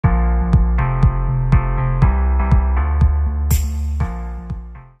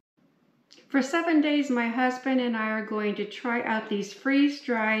For 7 days, my husband and I are going to try out these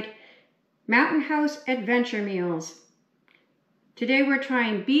freeze-dried Mountain House adventure meals. Today we're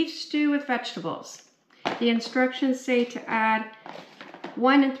trying beef stew with vegetables. The instructions say to add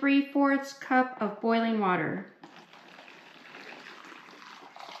 1 3/4 cup of boiling water.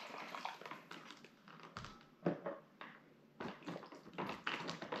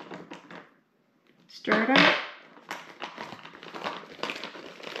 Stir it up.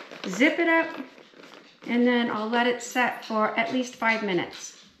 Zip it up, and then I'll let it set for at least 5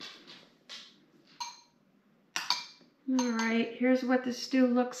 minutes. All right, here's what the stew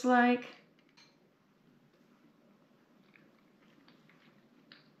looks like.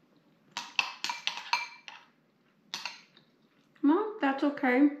 Well, that's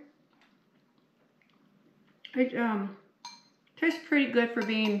okay. It tastes pretty good for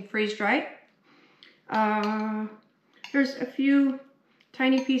being freeze-dried. There's a few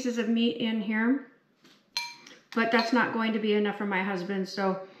tiny pieces of meat in here, but that's not going to be enough for my husband,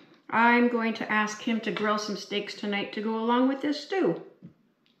 so I'm going to ask him to grill some steaks tonight to go along with this stew.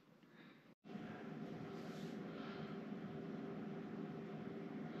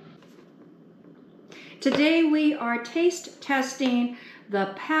 Today we are taste testing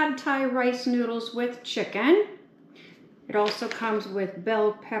the pad thai rice noodles with chicken. It also comes with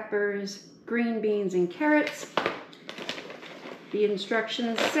bell peppers, green beans, and carrots. The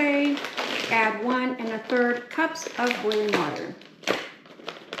instructions say add 1 1/3 cups of boiling water.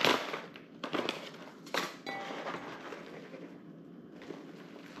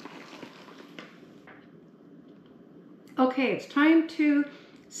 Okay, it's time to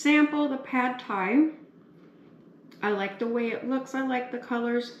sample the pad thai. I like the way it looks. I like the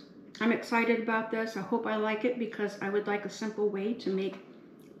colors. I'm excited about this. I hope I like it because I would like a simple way to make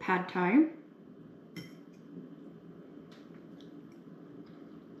pad thai.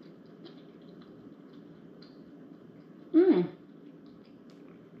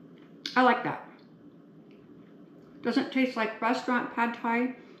 I like that. Doesn't taste like restaurant pad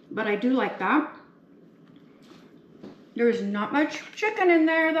thai, but I do like that. There's not much chicken in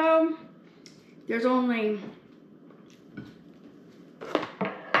there though. There's only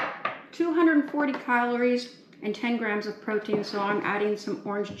 240 calories and 10 grams of protein, so I'm adding some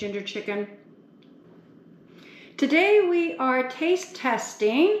orange ginger chicken. Today we are taste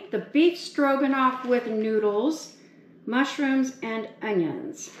testing the beef stroganoff with noodles, mushrooms, and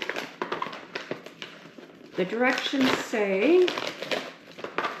onions. The directions say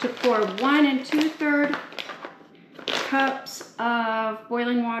to pour 1 2/3 cups of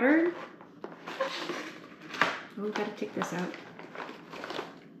boiling water. Oh, we've got to take this out.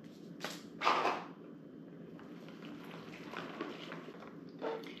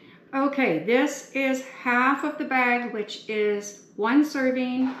 Okay, this is half of the bag, which is 1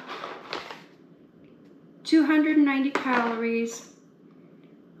 serving, 290 calories.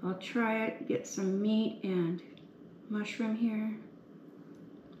 I'll try it, get some meat and mushroom here.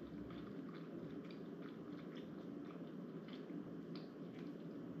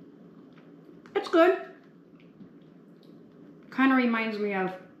 It's good. Kind of reminds me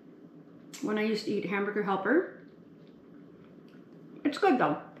of when I used to eat Hamburger Helper. It's good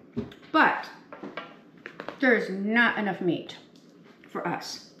though, but there's not enough meat for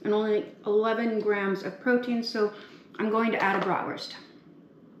us and only 11 grams of protein, so I'm going to add a bratwurst.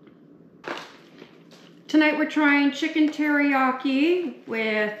 Tonight we're trying chicken teriyaki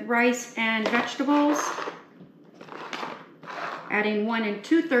with rice and vegetables. Adding 1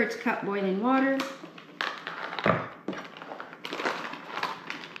 2/3 cup boiling water.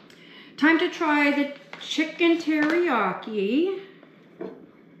 Time to try the chicken teriyaki.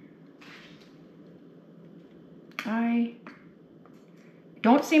 I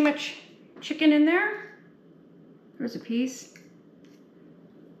don't see much chicken in there. There's a piece.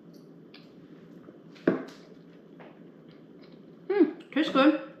 Tastes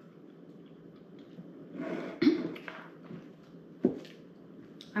good.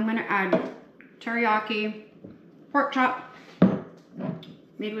 I'm gonna add teriyaki pork chop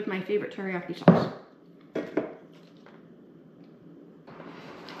made with my favorite teriyaki sauce.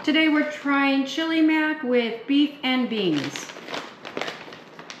 Today we're trying chili mac with beef and beans.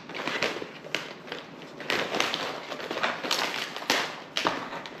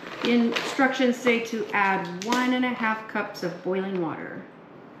 The instructions say to add 1 1/2 cups of boiling water.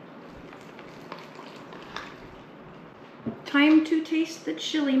 Time to taste the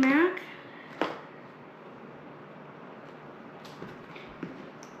chili mac.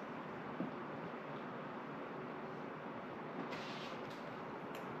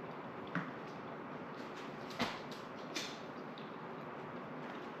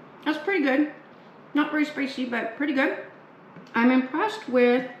 That's pretty good. Not very spicy, but pretty good. I'm impressed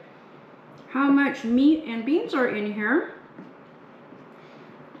with how much meat and beans are in here,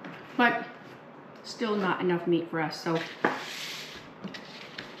 but still not enough meat for us, so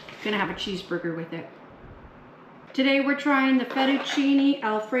gonna have a cheeseburger with it. Today we're trying the fettuccine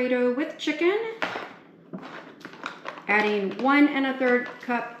alfredo with chicken, adding 1 1/3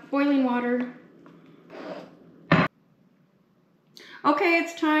 cup boiling water. Okay,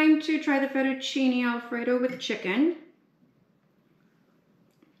 it's time to try the fettuccine alfredo with chicken.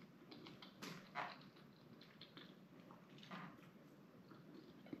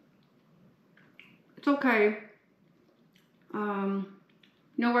 It's okay.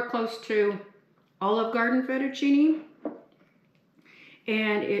 Nowhere close to Olive Garden fettuccine,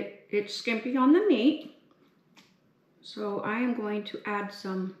 and it's skimpy on the meat. So I am going to add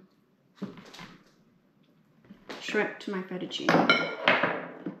some shrimp to my fettuccine.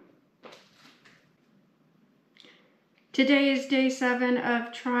 Today is day 7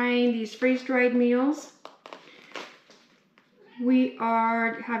 of trying these freeze-dried meals. We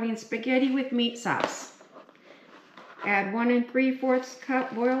are having spaghetti with meat sauce. Add 1 3/4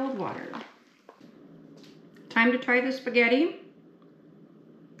 cup boiled water. Time to try the spaghetti.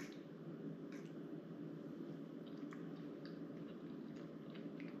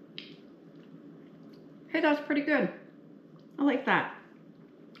 Hey, that's pretty good. I like that.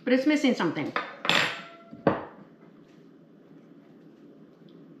 But it's missing something.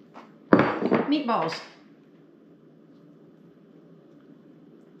 Meatballs.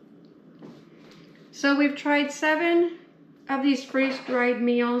 So we've tried 7 of these freeze-dried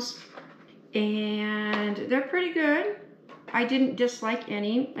meals, and they're pretty good. I didn't dislike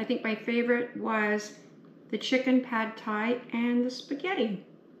any. I think my favorite was the chicken pad thai and the spaghetti.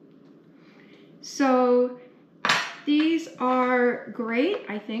 So these are great,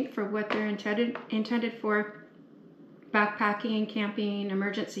 I think, for what they're intended for: backpacking, camping,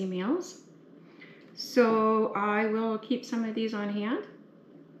 emergency meals. So I will keep some of these on hand.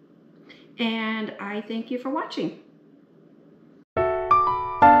 And I thank you for watching.